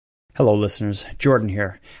Hello listeners, Jordan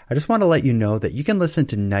here. I just want to let you know that you can listen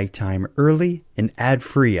to Nighttime early and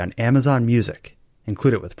ad-free on Amazon Music.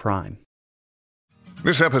 Include it with Prime.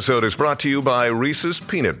 This episode is brought to you by Reese's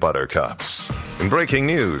Peanut Butter Cups. In breaking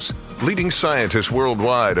news, leading scientists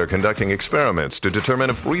worldwide are conducting experiments to determine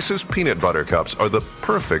if Reese's Peanut Butter Cups are the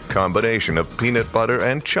perfect combination of peanut butter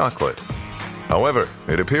and chocolate. However,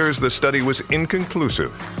 it appears the study was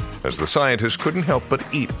inconclusive, as the scientists couldn't help but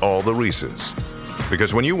eat all the Reese's.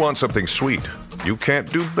 Because when you want something sweet, you can't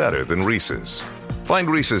do better than Reese's. Find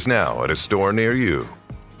Reese's now at a store near you.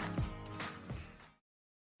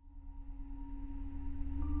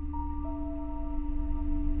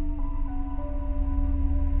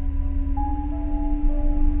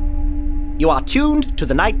 You are tuned to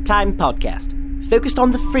the Nighttime Podcast, focused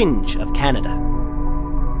on the fringe of Canada.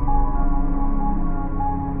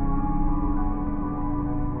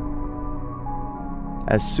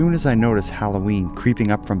 As soon as I notice Halloween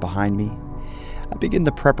creeping up from behind me, I begin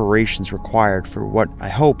the preparations required for what I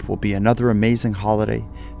hope will be another amazing holiday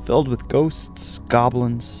filled with ghosts,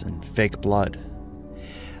 goblins, and fake blood.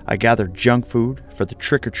 I gather junk food for the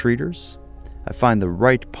trick-or-treaters. I find the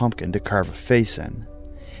right pumpkin to carve a face in.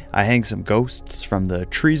 I hang some ghosts from the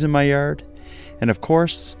trees in my yard, and of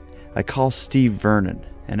course, I call Steve Vernon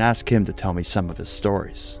and ask him to tell me some of his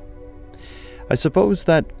stories. I suppose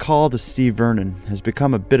that call to Steve Vernon has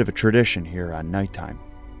become a bit of a tradition here on Nighttime.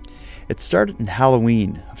 It started in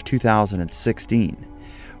Halloween of 2016,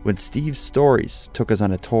 when Steve's Stories took us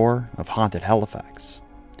on a tour of haunted Halifax.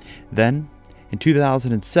 Then, in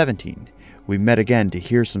 2017, we met again to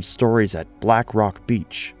hear some stories at Black Rock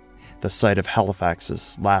Beach, the site of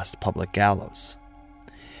Halifax's last public gallows.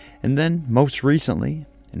 And then, most recently,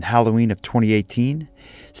 in Halloween of 2018,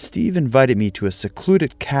 Steve invited me to a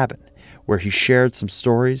secluded cabin where he shared some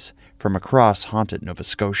stories from across haunted Nova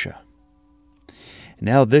Scotia. And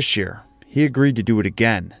now this year, he agreed to do it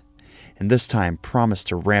again, and this time promised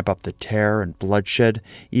to ramp up the terror and bloodshed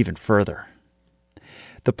even further.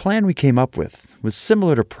 The plan we came up with was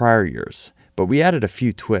similar to prior years, but we added a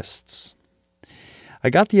few twists.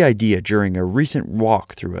 I got the idea during a recent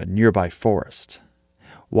walk through a nearby forest.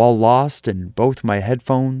 While lost in both my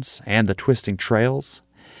headphones and the twisting trails,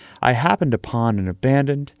 I happened upon an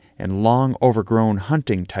abandoned and long overgrown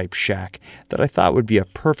hunting-type shack that I thought would be a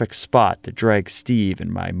perfect spot to drag Steve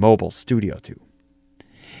and my mobile studio to.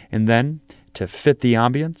 And then, to fit the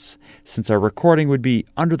ambience, since our recording would be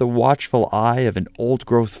under the watchful eye of an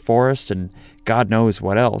old-growth forest and God knows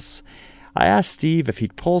what else, I asked Steve if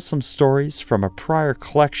he'd pull some stories from a prior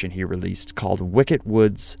collection he released called Wicked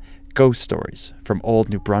Woods Ghost Stories from Old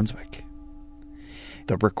New Brunswick.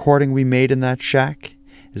 The recording we made in that shack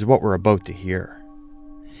is what we're about to hear.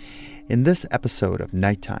 In this episode of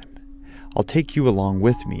Nighttime, I'll take you along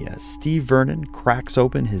with me as Steve Vernon cracks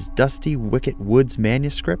open his dusty Wicked Woods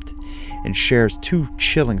manuscript and shares two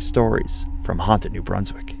chilling stories from haunted New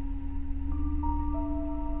Brunswick.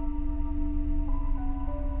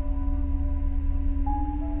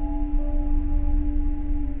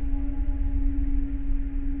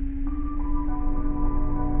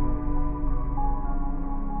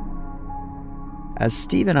 As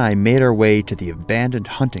Steve and I made our way to the abandoned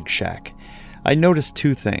hunting shack, I noticed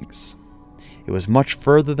two things. It was much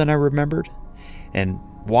further than I remembered, and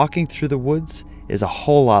walking through the woods is a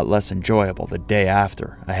whole lot less enjoyable the day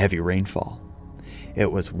after a heavy rainfall.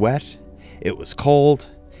 It was wet, it was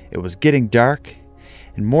cold, it was getting dark,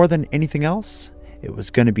 and more than anything else, it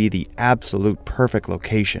was going to be the absolute perfect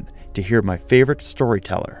location to hear my favorite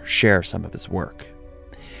storyteller share some of his work.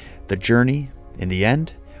 The journey, in the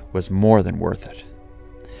end, was more than worth it.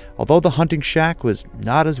 Although the hunting shack was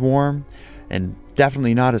not as warm and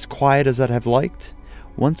definitely not as quiet as I'd have liked,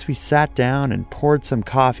 once we sat down and poured some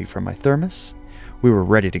coffee from my thermos, we were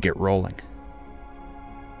ready to get rolling.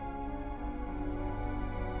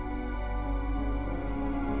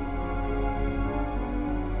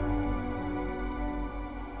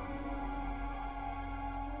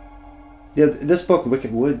 Yeah, this book,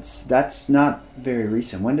 Wicked Woods, that's not very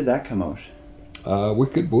recent. When did that come out?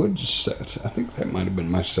 Wicked Woods, I think that might have been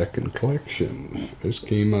my second collection. This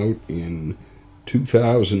came out in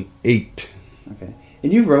 2008. Okay.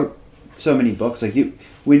 And you wrote so many books.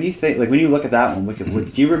 When you look at that one, Wicked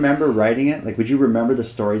Woods, do you remember writing it? Like, would you remember the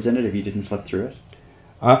stories in it if you didn't flip through it?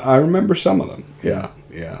 I remember some of them. Yeah.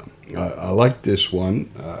 I like this one.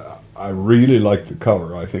 I really like the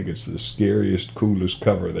cover. I think it's the scariest, coolest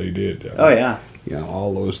cover they did. Oh, yeah. You know,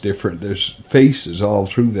 all those different, there's faces all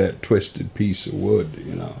through that twisted piece of wood,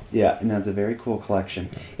 you know. Yeah, and that's a very cool collection.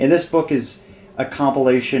 And this book is a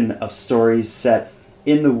compilation of stories set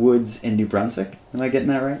in the woods in New Brunswick. Am I getting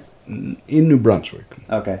that right? in New Brunswick.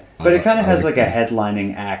 Okay. But it kind of has like a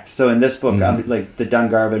headlining act. So in this book, like the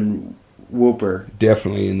Dungarvan Whooper.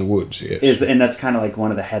 Definitely in the woods, yes. And that's kind of like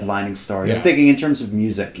one of the headlining stories. Yeah. I'm thinking in terms of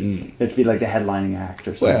music, it'd be like the headlining act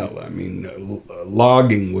or something. Well, I mean,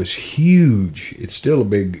 logging was huge. It's still a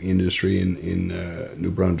big industry in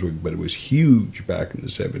New Brunswick, but it was huge back in the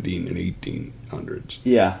 17 and 1800s.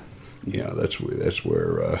 Yeah. Yeah, that's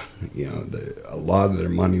where a lot of their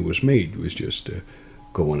money was made, was just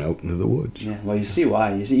going out into the woods. Yeah, well, you see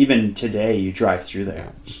why. You see, even today, you drive through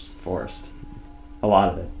there, it's just forest. A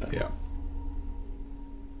lot of it. But. Yeah.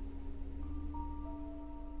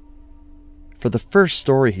 For the first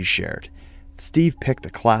story he shared, Steve picked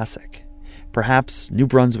a classic, perhaps New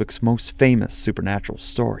Brunswick's most famous supernatural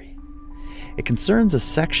story. It concerns a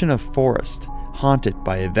section of forest haunted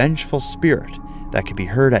by a vengeful spirit that can be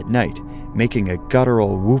heard at night making a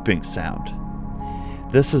guttural whooping sound.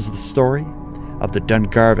 This is the story of the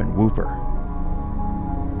Dungarvan Whooper.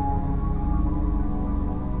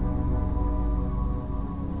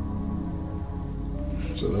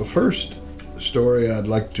 So the first story I'd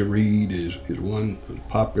like to read is one that's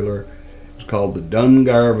popular. It's called the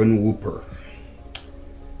Dungarvan Whooper.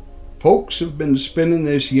 Folks have been spinning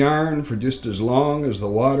this yarn for just as long as the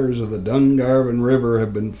waters of the Dungarvan River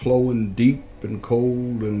have been flowing deep and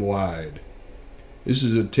cold and wide. This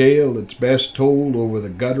is a tale that's best told over the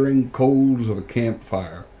guttering coals of a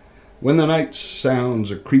campfire, when the night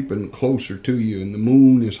sounds are creeping closer to you and the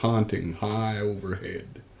moon is haunting high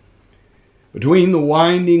overhead. Between the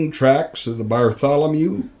winding tracks of the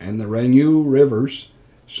Bartholomew and the Renew rivers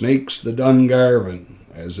snakes the Dungarvan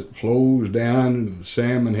as it flows down into the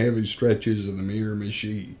salmon-heavy stretches of the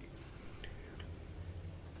Miramichi.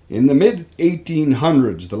 In the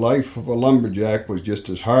mid-1800s, the life of a lumberjack was just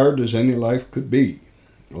as hard as any life could be.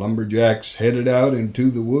 Lumberjacks headed out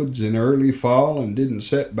into the woods in early fall and didn't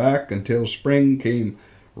set back until spring came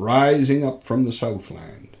rising up from the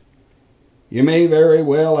Southland. You may very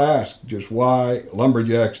well ask just why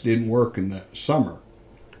lumberjacks didn't work in the summer.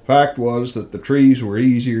 Fact was that the trees were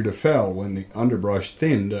easier to fell when the underbrush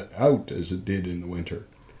thinned out as it did in the winter.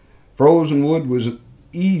 Frozen wood was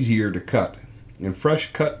easier to cut, and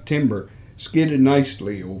fresh-cut timber skidded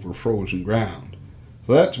nicely over frozen ground.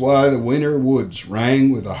 So that's why the winter woods rang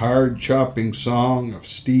with a hard chopping song of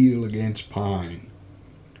steel against pine.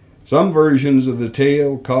 Some versions of the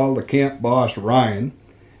tale call the camp boss Ryan,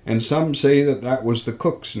 and some say that was the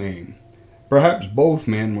cook's name. Perhaps both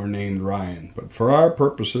men were named Ryan, but for our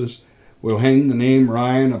purposes, we'll hang the name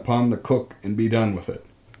Ryan upon the cook and be done with it.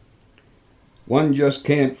 One just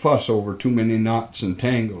can't fuss over too many knots and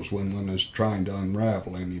tangles when one is trying to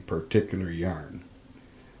unravel any particular yarn.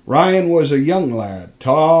 Ryan was a young lad,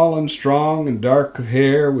 tall and strong and dark of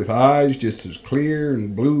hair, with eyes just as clear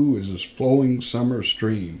and blue as a flowing summer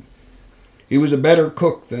stream. He was a better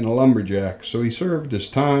cook than a lumberjack, so he served his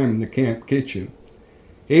time in the camp kitchen.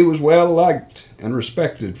 He was well liked and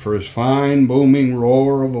respected for his fine, booming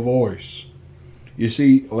roar of a voice. You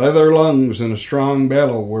see, leather lungs and a strong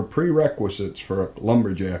bellow were prerequisites for a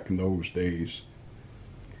lumberjack in those days.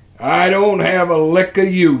 "I don't have a lick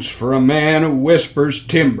of use for a man who whispers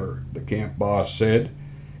timber," the camp boss said.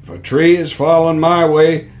 "If a tree is falling my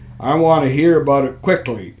way, I want to hear about it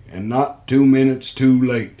quickly and not 2 minutes too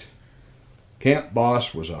late." Camp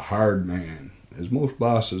boss was a hard man, as most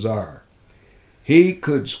bosses are. He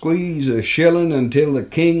could squeeze a shilling until the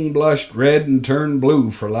king blushed red and turned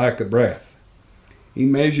blue for lack of breath. He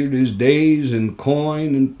measured his days in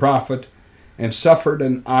coin and profit, and suffered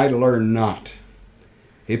an idler not.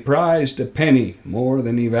 He prized a penny more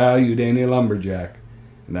than he valued any lumberjack,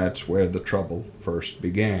 and that's where the trouble first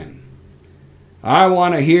began. "I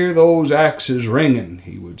want to hear those axes ringing,"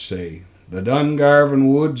 he would say. "The Dungarvan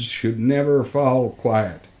woods should never fall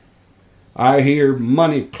quiet. I hear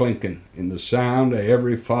money clinking in the sound of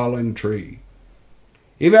every falling tree."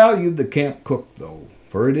 He valued the camp cook, though,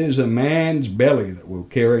 for it is a man's belly that will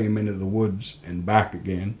carry him into the woods and back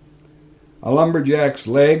again. A lumberjack's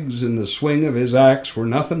legs and the swing of his axe were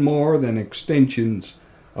nothing more than extensions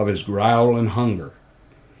of his growling hunger.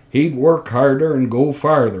 He'd work harder and go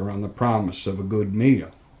farther on the promise of a good meal.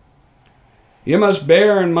 You must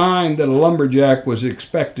bear in mind that a lumberjack was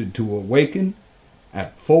expected to awaken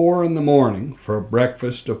at 4 in the morning for a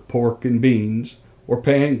breakfast of pork and beans, or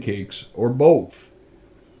pancakes, or both.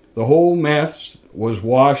 The whole mess was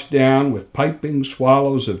washed down with piping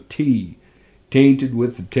swallows of tea, tainted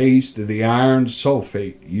with the taste of the iron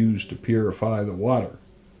sulfate used to purify the water.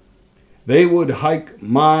 They would hike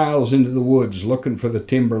miles into the woods looking for the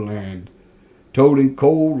timberland, toting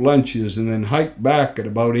cold lunches, and then hike back at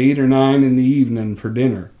about 8 or 9 in the evening for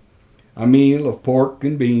dinner. a meal of pork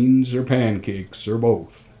and beans or pancakes or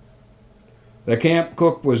both. The camp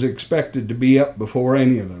cook was expected to be up before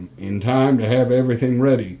any of them, in time to have everything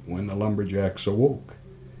ready when the lumberjacks awoke.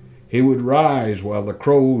 He would rise while the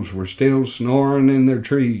crows were still snoring in their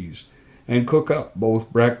trees and cook up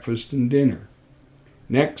both breakfast and dinner.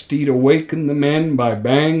 Next, he'd awaken the men by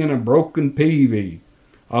banging a broken peavey,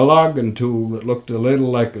 a logging tool that looked a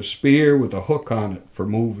little like a spear with a hook on it for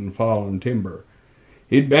moving fallen timber.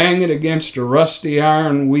 He'd bang it against a rusty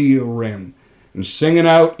iron wheel rim and sing it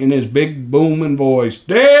out in his big booming voice,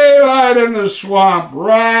 "Daylight in the swamp,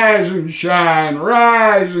 rise and shine,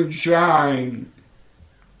 rise and shine."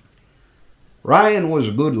 Ryan was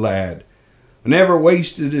a good lad, never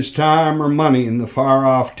wasted his time or money in the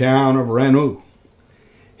far-off town of Renu.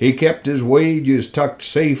 He kept his wages tucked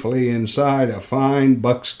safely inside a fine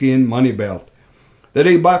buckskin money belt that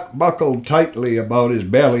he buckled tightly about his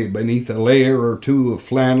belly beneath a layer or two of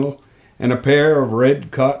flannel and a pair of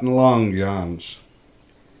red cotton long johns.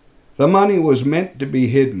 The money was meant to be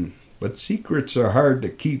hidden, but secrets are hard to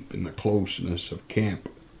keep in the closeness of camp.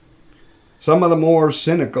 Some of the more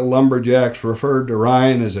cynical lumberjacks referred to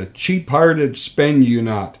Ryan as a cheap-hearted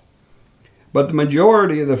spend-you-not, but the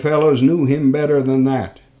majority of the fellows knew him better than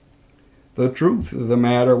that. The truth of the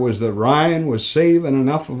matter was that Ryan was saving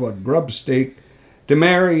enough of a grubstake to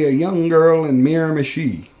marry a young girl in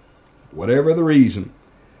Miramichi. Whatever the reason,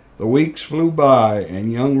 the weeks flew by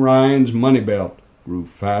and young Ryan's money belt grew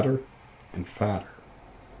fatter and fatter.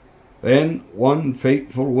 Then, one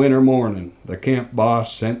fateful winter morning, the camp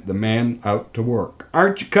boss sent the men out to work.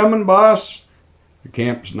 "Aren't you coming, boss?" the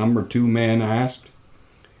camp's number 2 man asked.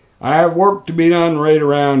 "I have work to be done right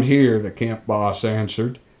around here," the camp boss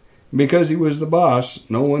answered. Because he was the boss,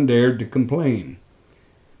 no one dared to complain.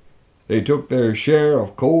 They took their share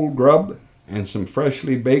of cold grub and some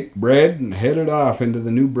freshly baked bread and headed off into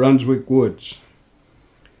the New Brunswick woods.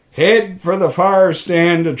 "Head for the far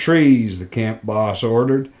stand of trees," the camp boss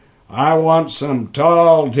ordered. "I want some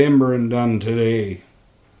tall timbering done today." It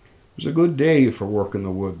was a good day for work in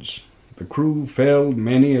the woods. The crew felled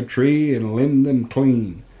many a tree and limbed them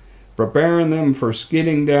clean, preparing them for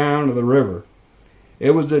skidding down to the river.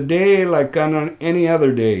 It was a day like on any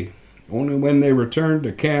other day, only when they returned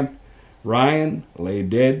to camp, Ryan lay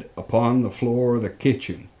dead upon the floor of the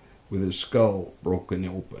kitchen with his skull broken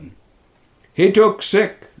open. "He took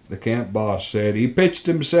sick," the camp boss said. "He pitched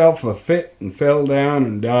himself a fit and fell down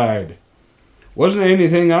and died. Wasn't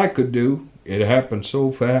anything I could do. It happened so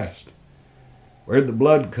fast." "Where'd the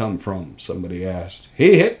blood come from?" somebody asked.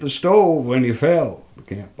 "He hit the stove when he fell," the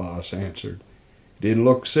camp boss answered. "Didn't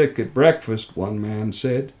look sick at breakfast," one man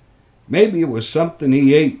said. "Maybe it was something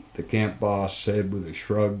he ate," the camp boss said with a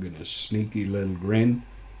shrug and a sneaky little grin.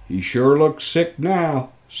 "He sure looks sick now,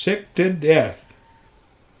 sick to death."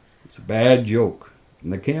 It's a bad joke,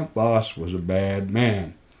 and the camp boss was a bad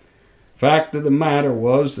man. Fact of the matter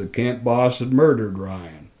was the camp boss had murdered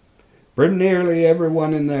Ryan. Pretty nearly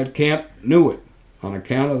everyone in that camp knew it, on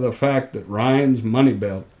account of the fact that Ryan's money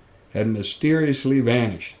belt had mysteriously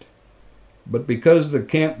vanished. But because the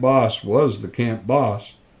camp boss was the camp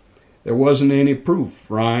boss, there wasn't any proof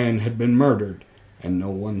Ryan had been murdered, and no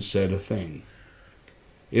one said a thing.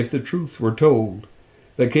 If the truth were told,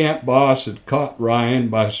 the camp boss had caught Ryan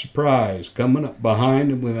by surprise, coming up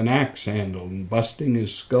behind him with an axe handle and busting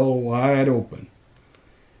his skull wide open.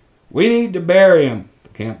 "We need to bury him," the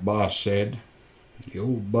camp boss said. The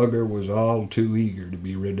old bugger was all too eager to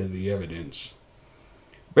be rid of the evidence.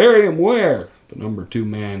 "Bury him where?" the number 2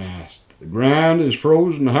 man asked. "The ground is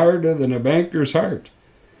frozen harder than a banker's heart.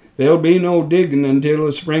 There'll be no digging until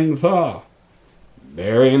the spring thaw."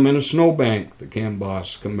 "Bury him in a snowbank," the camp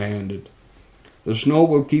boss commanded. "The snow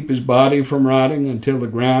will keep his body from rotting until the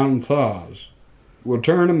ground thaws. We'll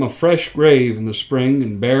turn him a fresh grave in the spring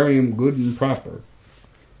and bury him good and proper.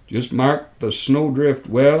 Just mark the snowdrift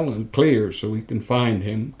well and clear so we can find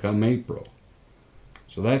him come April."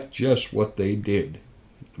 So that's just what they did.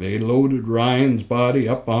 They loaded Ryan's body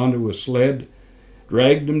up onto a sled,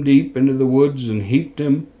 dragged him deep into the woods, and heaped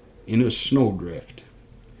him in a snowdrift.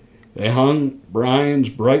 They hung Ryan's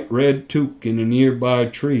bright red toque in a nearby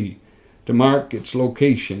tree to mark its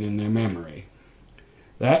location in their memory.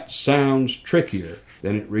 That sounds trickier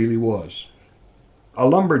than it really was. A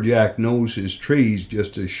lumberjack knows his trees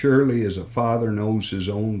just as surely as a father knows his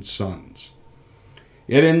own sons.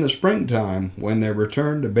 Yet in the springtime, when they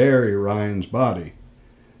returned to bury Ryan's body,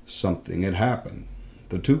 something had happened.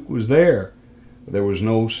 The toque was there, but there was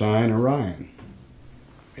no sign of Ryan.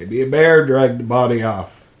 "Maybe a bear dragged the body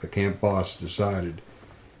off," the camp boss decided.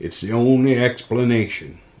 "It's the only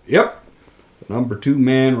explanation." "Yep," the number 2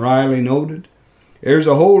 man Riley noted. There's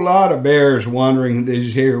a whole lot of bears wandering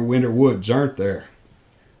these here winter woods, aren't there?"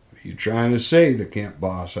 "What are you trying to say?" the camp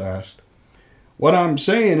boss asked. "What I'm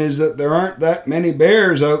saying is that there aren't that many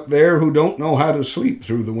bears out there who don't know how to sleep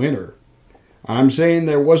through the winter. I'm saying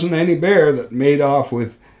there wasn't any bear that made off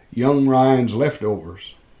with young Ryan's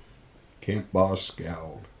leftovers." Camp boss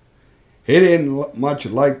scowled. He didn't much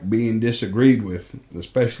like being disagreed with,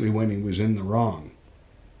 especially when he was in the wrong.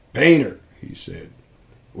 "Painter," he said.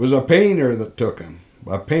 "It was a painter that took him."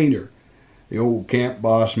 By painter, the old camp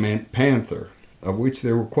boss meant panther, of which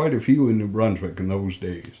there were quite a few in New Brunswick in those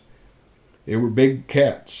days. They were big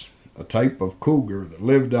cats, a type of cougar that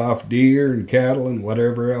lived off deer and cattle and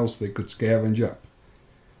whatever else they could scavenge up.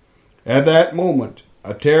 At that moment,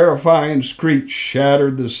 a terrifying screech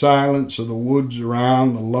shattered the silence of the woods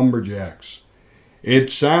around the lumberjacks. It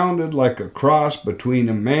sounded like a cross between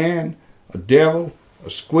a man, a devil, a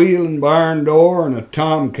squealing barn door, and a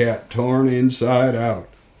tomcat torn inside out.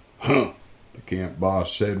 "Huh," the camp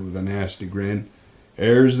boss said with a nasty grin.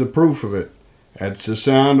 "There's the proof of it. That's the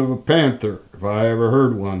sound of a panther, if I ever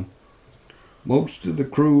heard one." Most of the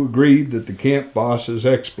crew agreed that the camp boss's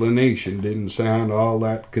explanation didn't sound all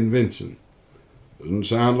that convincing. "Doesn't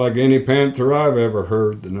sound like any panther I've ever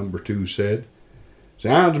heard," the number 2 said.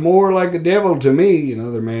 "Sounds more like a devil to me,"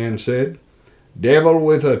 another man said. "Devil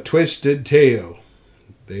with a twisted tail."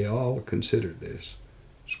 They all considered this.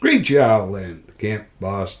 "Screech owl, then," the camp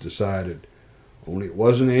boss decided. Only it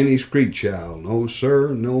wasn't any screech owl. No, sir,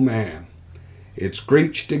 no, ma'am. It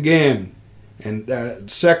screeched again, and that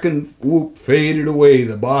second whoop faded away.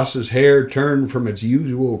 The boss's hair turned from its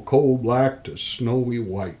usual coal black to snowy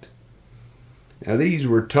white. Now these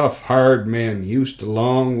were tough, hard men, used to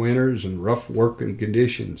long winters and rough working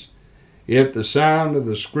conditions. Yet the sound of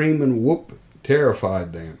the screaming whoop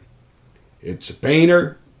terrified them. "It's a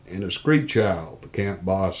painter and a screech owl," the camp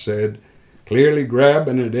boss said, clearly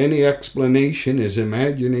grabbing at any explanation his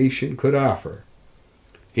imagination could offer.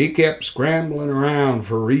 He kept scrambling around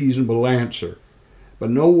for a reasonable answer, but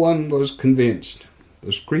no one was convinced.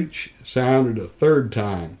 The screech sounded a third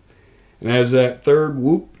time, and as that third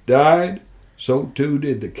whoop died, so too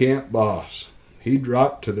did the camp boss. He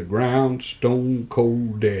dropped to the ground stone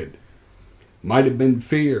cold dead. Might have been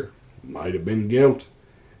fear, might have been guilt.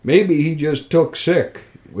 Maybe he just took sick,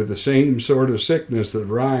 with the same sort of sickness that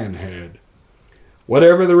Ryan had.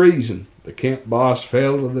 Whatever the reason, the camp boss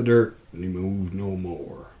fell to the dirt and he moved no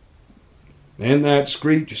more. Then that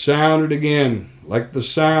screech sounded again, like the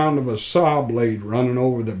sound of a saw blade running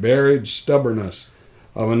over the buried stubbornness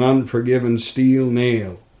of an unforgiven steel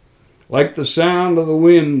nail. Like the sound of the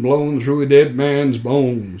wind blowing through a dead man's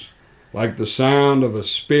bones, like the sound of a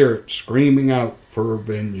spirit screaming out for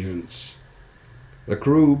vengeance. The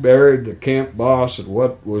crew buried the camp boss at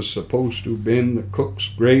what was supposed to have been the cook's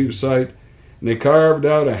gravesite, and they carved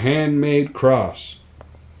out a handmade cross.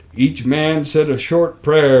 Each man said a short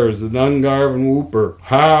prayer as the Dungarvan whooper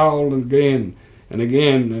howled again and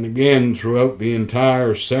again and again throughout the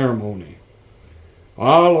entire ceremony.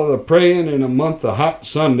 All of the praying in a month of hot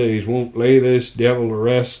Sundays won't lay this devil to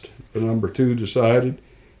rest, the number 2 decided.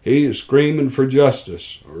 He is screaming for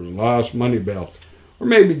justice, or his lost money belt, or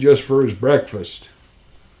maybe just for his breakfast.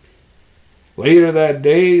 Later that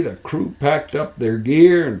day, the crew packed up their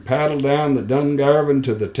gear and paddled down the Dungarvan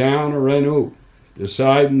to the town of Renault,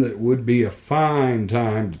 deciding that it would be a fine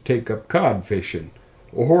time to take up cod fishing,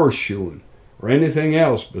 or horseshoeing, or anything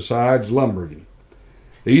else besides lumbering.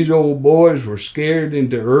 These old boys were scared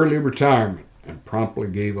into early retirement and promptly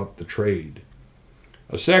gave up the trade.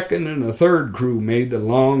 A second and a third crew made the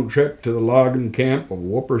long trip to the logging camp of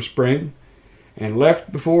Whooper Spring and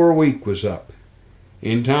left before a week was up.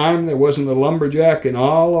 In time, there wasn't a lumberjack in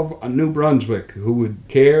all of New Brunswick who would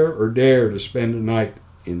care or dare to spend a night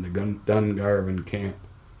in the Dungarvan camp.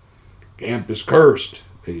 "Camp is cursed,"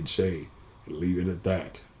 they'd say, and leave it at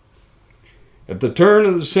that. At the turn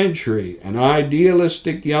of the century, an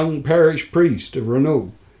idealistic young parish priest of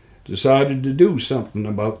Renault decided to do something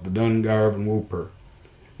about the Dungarvan whooper.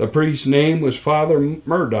 The priest's name was Father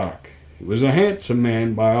Murdoch. He was a handsome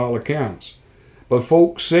man by all accounts, but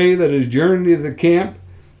folks say that his journey to the camp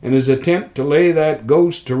and his attempt to lay that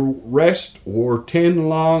ghost to rest wore 10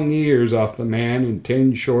 long years off the man in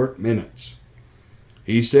 10 short minutes.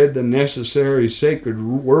 He said the necessary sacred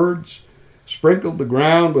words, sprinkled the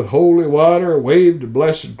ground with holy water, waved a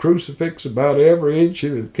blessed crucifix about every inch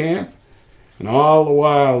of the camp, and all the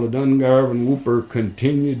while the Dungarvan whooper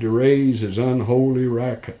continued to raise his unholy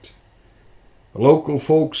racket. The local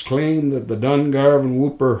folks claim that the Dungarvan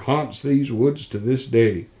whooper haunts these woods to this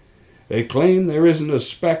day. They claim there isn't a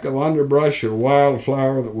speck of underbrush or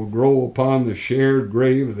wildflower that will grow upon the shared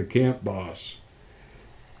grave of the camp boss.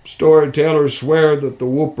 Storytellers swear that the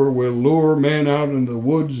whooper will lure men out into the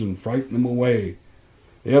woods and frighten them away.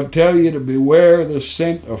 They'll tell you to beware the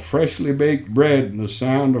scent of freshly baked bread and the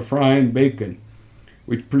sound of frying bacon,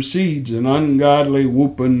 which precedes an ungodly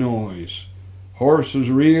whooping noise. Horses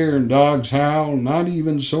rear and dogs howl, not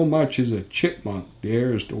even so much as a chipmunk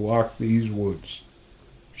dares to walk these woods.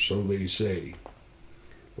 So they say.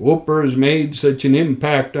 The whooper has made such an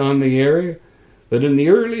impact on the area that in the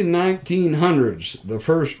early 1900s, the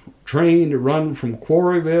first train to run from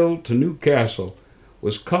Quarryville to Newcastle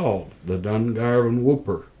was called the Dungarvan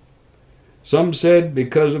Whooper. Some said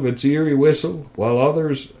because of its eerie whistle, while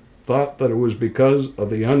others thought that it was because of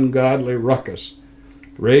the ungodly ruckus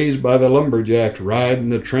raised by the lumberjacks riding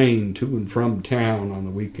the train to and from town on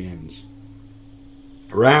the weekends.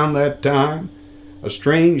 Around that time, a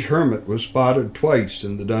strange hermit was spotted twice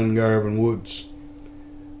in the Dungarvan woods.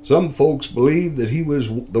 Some folks believed that he was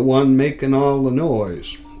the one making all the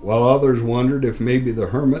noise, while others wondered if maybe the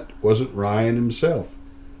hermit wasn't Ryan himself,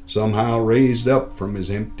 somehow raised up from his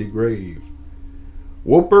empty grave.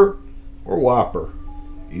 Whooper or whopper,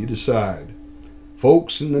 you decide.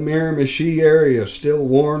 Folks in the Miramichi area still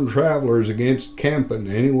warn travelers against camping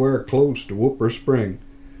anywhere close to Whooper Spring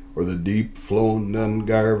or the deep-flowing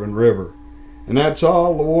Dungarvan River. And that's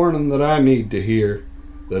all the warning that I need to hear.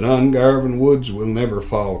 The Dungarvan woods will never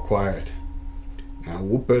fall quiet. Now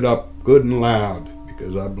whoop it up good and loud,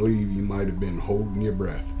 because I believe you might have been holding your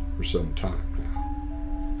breath for some time now.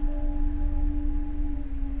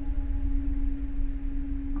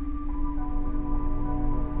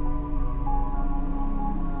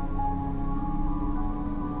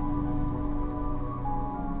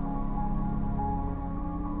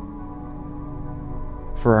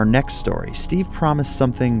 For our next story, Steve promised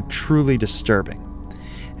something truly disturbing,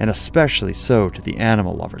 and especially so to the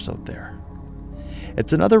animal lovers out there.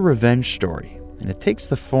 It's another revenge story, and it takes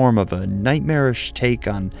the form of a nightmarish take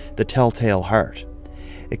on the telltale heart.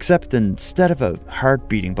 Except instead of a heart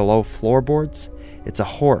beating below floorboards, it's a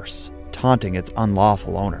horse taunting its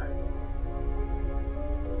unlawful owner.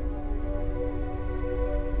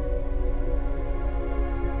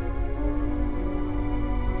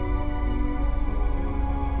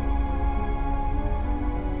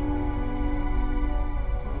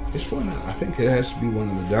 This one, I think it has to be one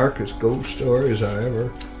of the darkest ghost stories I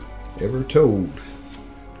ever told.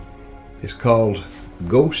 It's called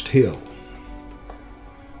Ghost Hill.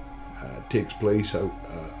 It takes place out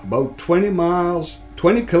about 20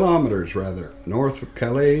 kilometers north of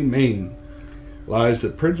Calais, Maine. Lies the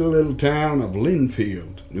pretty little town of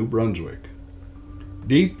Linfield, New Brunswick.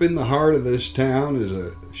 Deep in the heart of this town is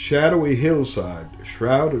a shadowy hillside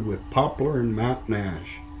shrouded with poplar and mountain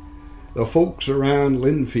ash. The folks around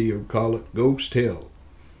Linfield call it Ghost Hill,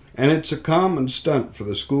 and it's a common stunt for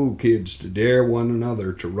the school kids to dare one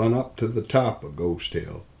another to run up to the top of Ghost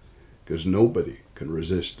Hill, because nobody can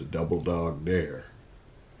resist a double dog dare.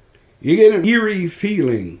 You get an eerie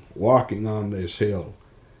feeling walking on this hill.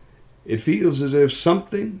 It feels as if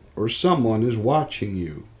something or someone is watching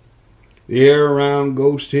you. The air around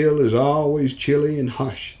Ghost Hill is always chilly and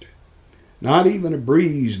hushed. Not even a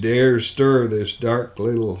breeze dares stir this dark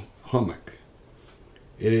little hummock.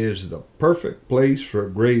 It is the perfect place for a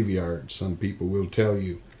graveyard, some people will tell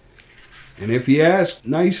you. And if you ask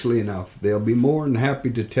nicely enough, they'll be more than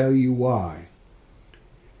happy to tell you why.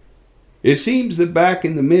 It seems that back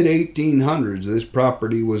in the mid-1800s, this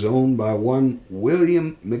property was owned by one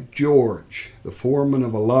William McGeorge, the foreman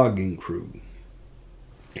of a logging crew.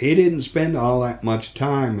 He didn't spend all that much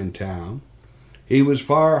time in town. He was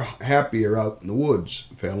far happier out in the woods,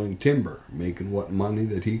 felling timber, making what money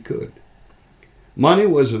that he could. Money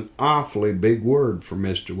was an awfully big word for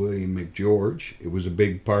Mr. William McGeorge. It was a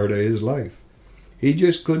big part of his life. He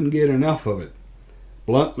just couldn't get enough of it.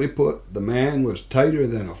 Bluntly put, the man was tighter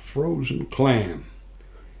than a frozen clam.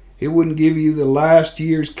 He wouldn't give you the last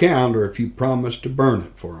year's calendar if you promised to burn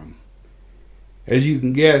it for him. As you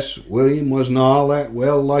can guess, William wasn't all that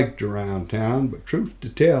well liked around town, but truth to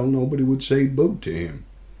tell, nobody would say boo to him.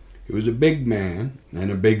 He was a big man and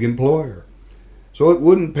a big employer, so it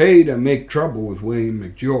wouldn't pay to make trouble with William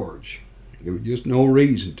McGeorge. There was just no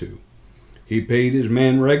reason to. He paid his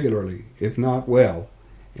men regularly, if not well,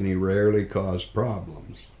 and he rarely caused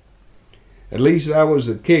problems. At least that was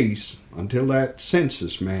the case until that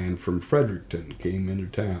census man from Fredericton came into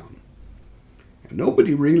town.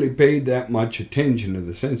 Nobody really paid that much attention to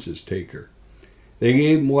the census taker. They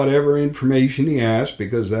gave him whatever information he asked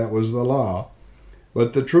because that was the law,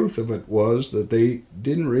 but the truth of it was that they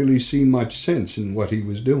didn't really see much sense in what he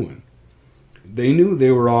was doing. They knew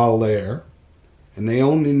they were all there. and they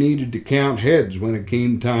only needed to count heads when it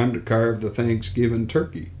came time to carve the Thanksgiving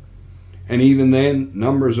turkey. And even then,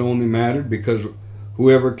 numbers only mattered because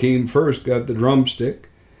whoever came first got the drumstick,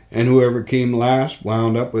 and whoever came last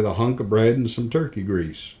wound up with a hunk of bread and some turkey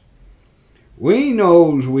grease. "We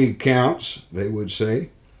knows we counts," they would say.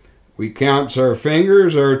 "We counts our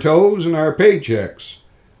fingers, our toes, and our paychecks.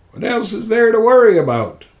 What else is there to worry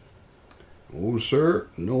about?" Oh, sir,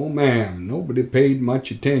 no, ma'am. Nobody paid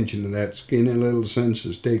much attention to that skinny little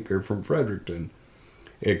census taker from Fredericton,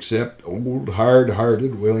 except old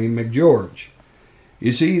hard-hearted William McGeorge.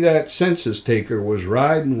 You see, that census taker was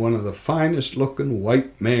riding one of the finest-looking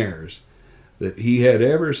white mares that he had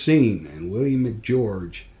ever seen, and William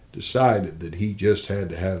McGeorge decided that he just had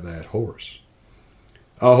to have that horse.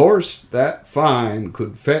 A horse that fine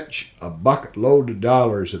could fetch a bucket load of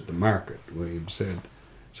dollars at the market, William said.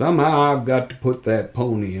 Somehow I've got to put that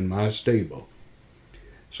pony in my stable.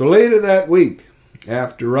 So later that week,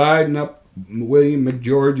 after riding up William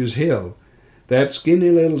McGeorge's hill, that skinny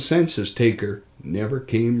little census taker never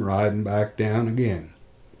came riding back down again.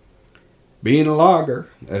 Being a logger,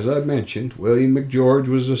 as I mentioned, William McGeorge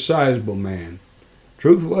was a sizable man.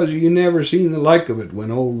 Truth was, you never seen the like of it when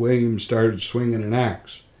old William started swinging an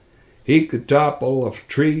axe. He could topple a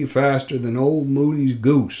tree faster than old Moody's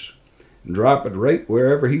goose and drop it right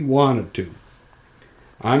wherever he wanted to.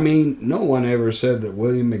 I mean, no one ever said that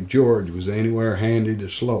William McGeorge was anywhere handy to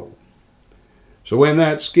slow. So when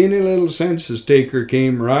that skinny little census taker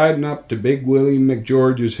came riding up to big William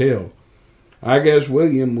McGeorge's hill, I guess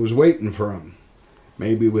William was waiting for him,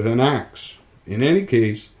 maybe with an axe. In any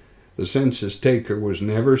case, the census taker was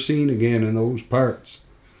never seen again in those parts.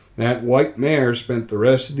 That white mare spent the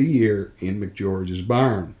rest of the year in McGeorge's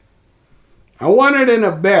barn. "I won it in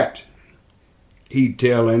a bet," he'd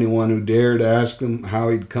tell anyone who dared ask him how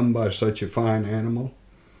he'd come by such a fine animal.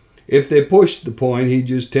 If they pushed the point, he'd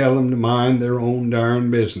just tell them to mind their own darn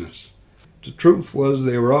business. The truth was,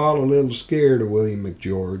 they were all a little scared of William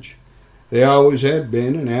McGeorge. They always had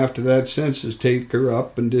been, and after that census taker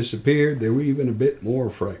up and disappeared, they were even a bit more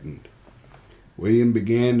frightened. William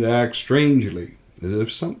began to act strangely, as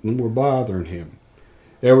if something were bothering him.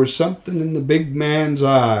 There was something in the big man's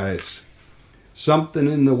eyes, something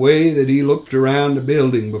in the way that he looked around the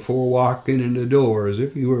building before walking in the door, as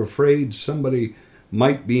if he were afraid somebody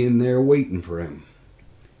might be in there waiting for him.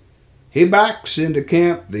 He backs into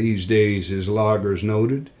camp these days, his loggers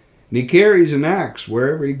noted, and he carries an axe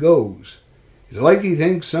wherever he goes. It's like he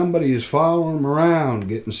thinks somebody is following him around,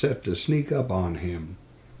 getting set to sneak up on him.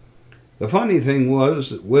 The funny thing was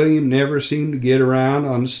that William never seemed to get around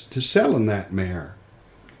to selling that mare.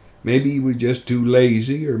 Maybe he was just too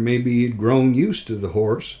lazy, or maybe he'd grown used to the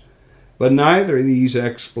horse, but neither of these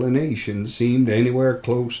explanations seemed anywhere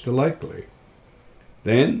close to likely.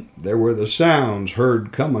 Then there were the sounds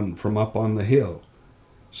heard coming from up on the hill.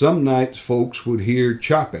 Some nights folks would hear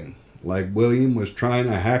chopping, like William was trying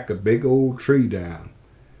to hack a big old tree down.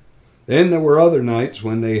 Then there were other nights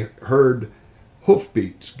when they heard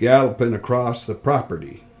hoofbeats galloping across the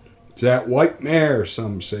property. "It's that white mare,"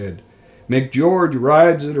 some said. "McGeorge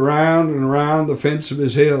rides it around and around the fence of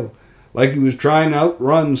his hill, like he was trying to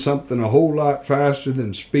outrun something a whole lot faster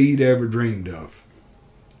than Speed ever dreamed of."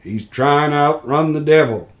 "He's trying to outrun the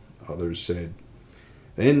devil," others said.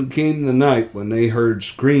 Then came the night when they heard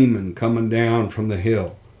screaming coming down from the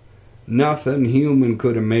hill. Nothing human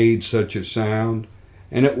could have made such a sound,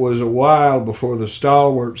 and it was a while before the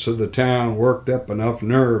stalwarts of the town worked up enough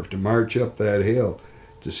nerve to march up that hill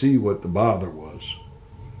to see what the bother was.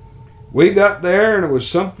 "We got there, and it was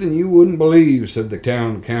something you wouldn't believe," said the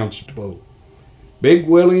town constable. Big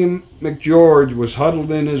William McGeorge was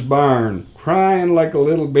huddled in his barn, crying like a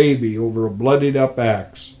little baby over a bloodied-up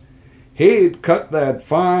axe. He'd cut that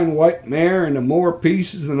fine white mare into more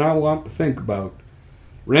pieces than I want to think about.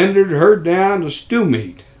 Rendered her down to stew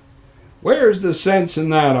meat. Where's the sense in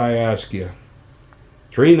that, I ask you?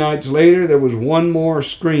 3 nights later, there was one more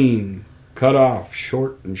scream, cut off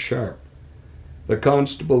short and sharp. The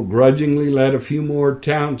constable grudgingly led a few more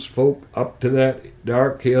townsfolk up to that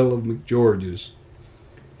dark hill of McGeorge's.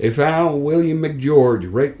 They found William McGeorge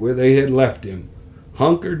right where they had left him,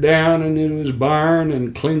 hunkered down into his barn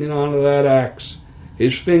and clinging onto that axe,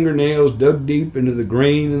 his fingernails dug deep into the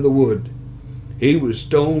grain of the wood. He was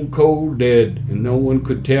stone cold dead, and no one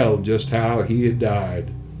could tell just how he had died.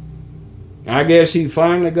 "I guess he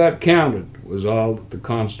finally got counted," was all that the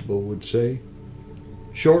constable would say.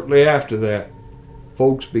 Shortly after that,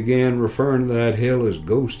 folks began referring to that hill as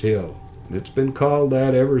Ghost Hill, and it's been called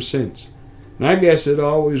that ever since, and I guess it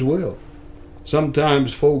always will.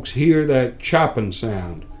 Sometimes folks hear that chopping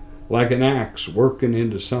sound, like an axe working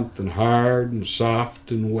into something hard and soft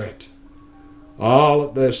and wet, all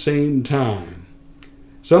at the same time.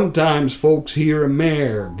 Sometimes folks hear a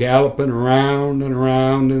mare galloping around and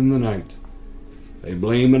around in the night. They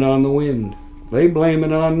blame it on the wind. They blame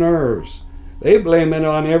it on nerves. They blame it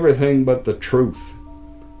on everything but the truth.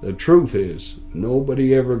 The truth is,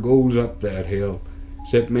 nobody ever goes up that hill,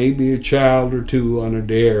 except maybe a child or two on a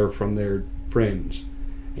dare from their friends.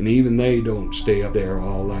 And even they don't stay up there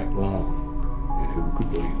all that long. And who could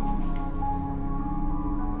blame them?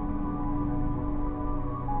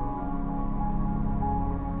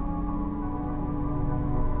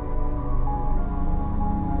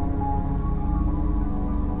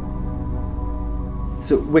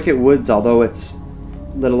 So Wicked Woods, although it's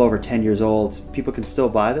a little over 10 years old, people can still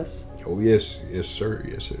buy this? Oh, yes, sir.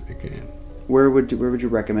 Yes, sir, they can. Where would you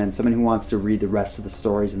recommend someone who wants to read the rest of the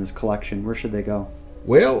stories in this collection? Where should they go?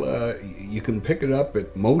 Well, you can pick it up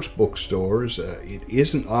at most bookstores. It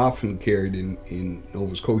isn't often carried in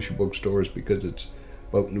Nova Scotia bookstores because it's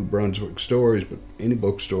about New Brunswick stories, but any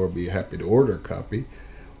bookstore will be happy to order a copy.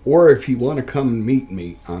 Or if you want to come and meet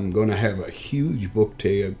me, I'm going to have a huge book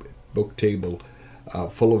table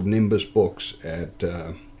full of Nimbus books at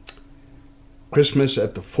Christmas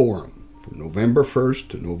at the Forum from November 1st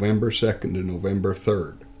to November 2nd to November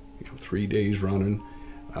 3rd. 3 days running.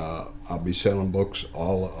 I'll be selling books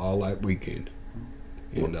all that weekend.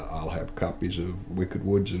 And I'll have copies of Wicked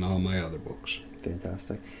Woods and all my other books.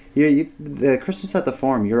 Fantastic. The Christmas at the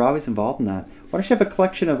Forum, you're always involved in that. Why don't you have a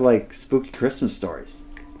collection of spooky Christmas stories?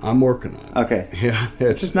 I'm working on it. Okay. Yeah,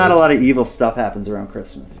 it's just not a lot of evil stuff happens around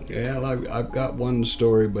Christmas. Yeah, I've got one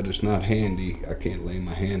story, but it's not handy. I can't lay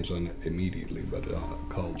my hands on it immediately, but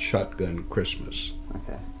called Shotgun Christmas.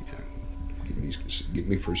 Okay. Yeah. Get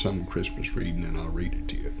me for some Christmas reading, and I'll read it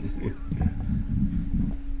to you.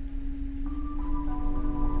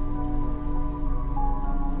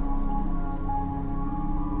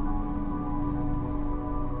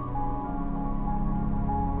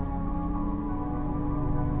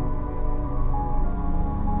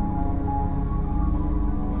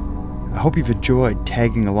 I hope you've enjoyed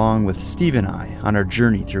tagging along with Steve and I on our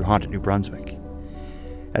journey through haunted New Brunswick.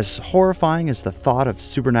 As horrifying as the thought of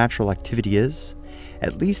supernatural activity is,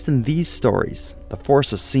 at least in these stories, the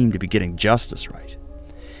forces seem to be getting justice right.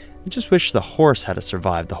 I just wish the horse had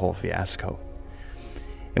survived the whole fiasco.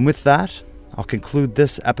 And with that, I'll conclude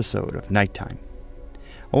this episode of Nighttime.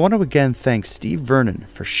 I want to again thank Steve Vernon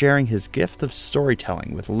for sharing his gift of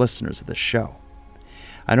storytelling with listeners of this show.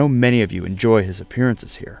 I know many of you enjoy his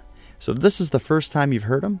appearances here, so if this is the first time you've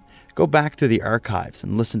heard him, go back through the archives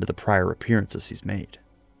and listen to the prior appearances he's made.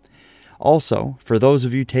 Also, for those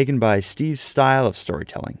of you taken by Steve's style of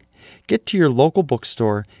storytelling, get to your local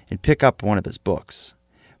bookstore and pick up one of his books.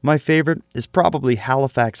 My favorite is probably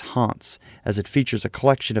Halifax Haunts, as it features a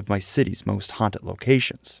collection of my city's most haunted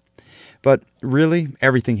locations. But really,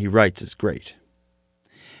 everything he writes is great.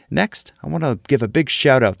 Next, I want to give a big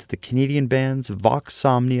shout out to the Canadian bands Vox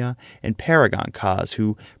Somnia and Paragon Cause,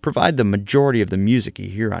 who provide the majority of the music you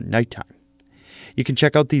hear on Nighttime. You can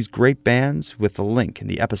check out these great bands with the link in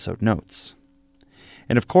the episode notes.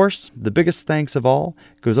 And of course, the biggest thanks of all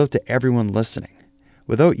goes out to everyone listening.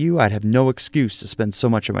 Without you, I'd have no excuse to spend so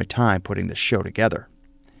much of my time putting this show together.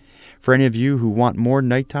 For any of you who want more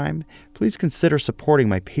Nighttime, please consider supporting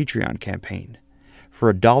my Patreon campaign.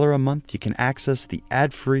 For $1 a month, you can access the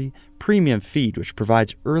ad-free premium feed, which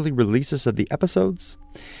provides early releases of the episodes.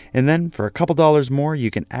 And then, for a couple dollars more, you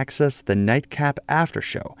can access the Nightcap After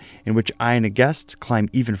Show, in which I and a guest climb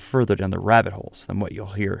even further down the rabbit holes than what you'll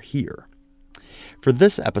hear here. For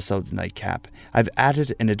this episode's Nightcap, I've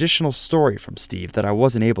added an additional story from Steve that I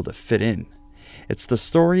wasn't able to fit in. It's the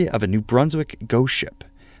story of a New Brunswick ghost ship,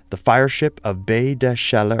 the fire ship of Baie des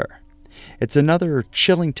Chaleurs. It's another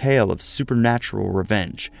chilling tale of supernatural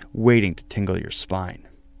revenge waiting to tingle your spine.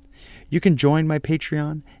 You can join my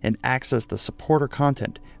Patreon and access the supporter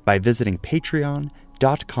content by visiting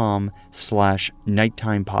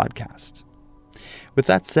patreon.com/nighttimepodcast. With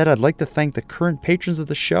that said, I'd like to thank the current patrons of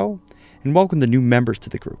the show and welcome the new members to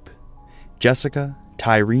the group. Jessica,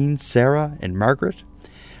 Tyrene, Sarah, and Margaret,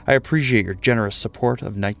 I appreciate your generous support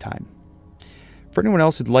of Nighttime. For anyone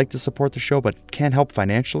else who'd like to support the show but can't help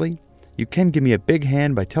financially, you can give me a big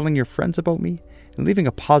hand by telling your friends about me and leaving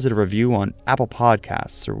a positive review on Apple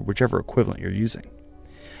Podcasts or whichever equivalent you're using.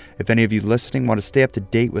 If any of you listening want to stay up to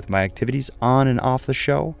date with my activities on and off the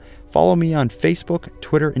show, follow me on Facebook,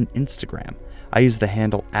 Twitter, and Instagram. I use the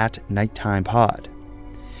handle @NighttimePod.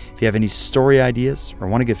 If you have any story ideas or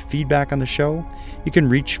want to give feedback on the show, you can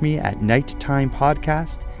reach me at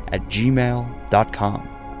nighttimepodcast@gmail.com.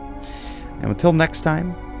 And until next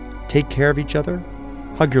time, take care of each other,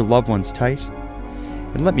 hug your loved ones tight,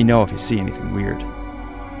 and let me know if you see anything weird.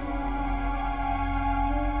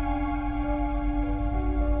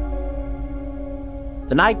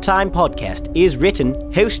 The Nighttime Podcast is written,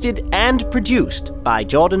 hosted, and produced by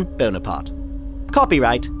Jordan Bonaparte.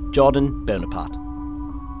 Copyright Jordan Bonaparte.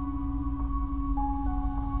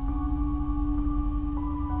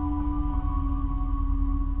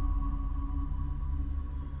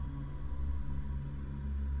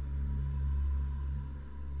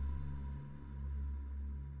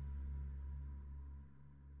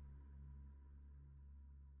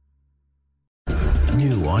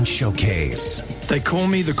 New on Showcase. They call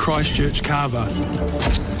me the Christchurch Carver.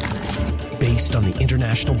 Based on the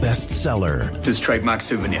international bestseller. This trademark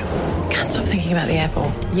souvenir. Can't stop thinking about the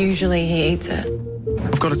apple. Usually he eats it.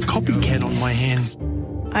 I've got a copycat on my hands.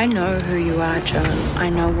 I know who you are, Joe. I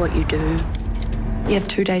know what you do. You have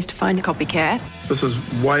 2 days to find a copycat. This is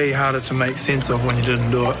way harder to make sense of when you didn't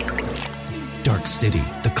do it. Dark City,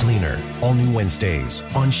 The Cleaner. All new Wednesdays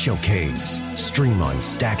on Showcase. Stream on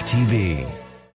Stack TV.